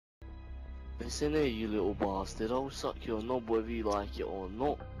Listen here, you little bastard. I'll suck your knob whether you like it or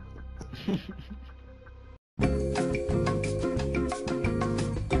not.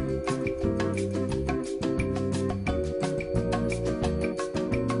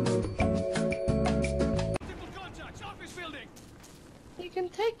 You can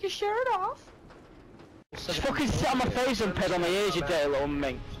take your shirt off. Just fucking sit on my face and pet on my ears, you dirty little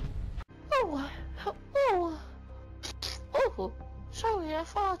mink. Oh, sorry, I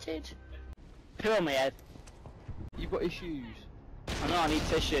farted. Poo on my head. You've got issues. I know, I need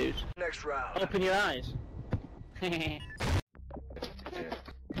tissues. Next round. Open your eyes. Cover me,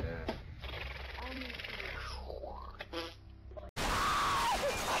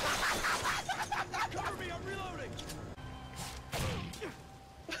 I'm reloading!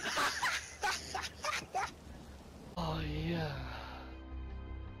 Oh yeah.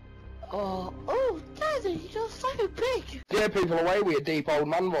 Oh, Daddy, you're so big. Scare people away with a deep old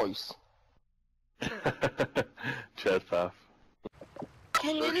man voice. Cheers, Path.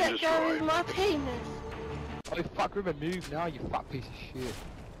 Can you let go of my penis? Oh fuck, River, move now, you fat piece of shit.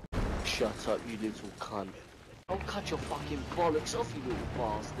 Shut up, you little cunt. I'll cut your fucking bollocks off, you little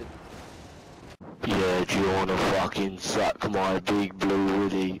bastard. Yeah, do you wanna fucking suck my big blue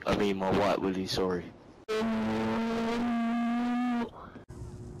willy? I mean my white willy, sorry.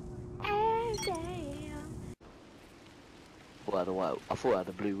 I thought I had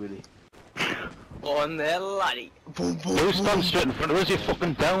a blue willy. On there, laddie. Boom, boom, who's stand straight in front of us, you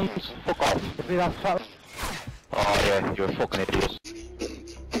fucking downs? Fuck off. Oh yeah, you're a fucking idiot.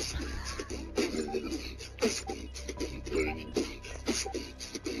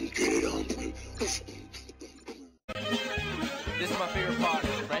 This is my favorite part,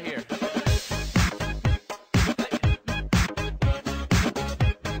 right here.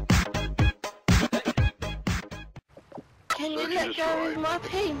 Can you let go of my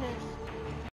penis?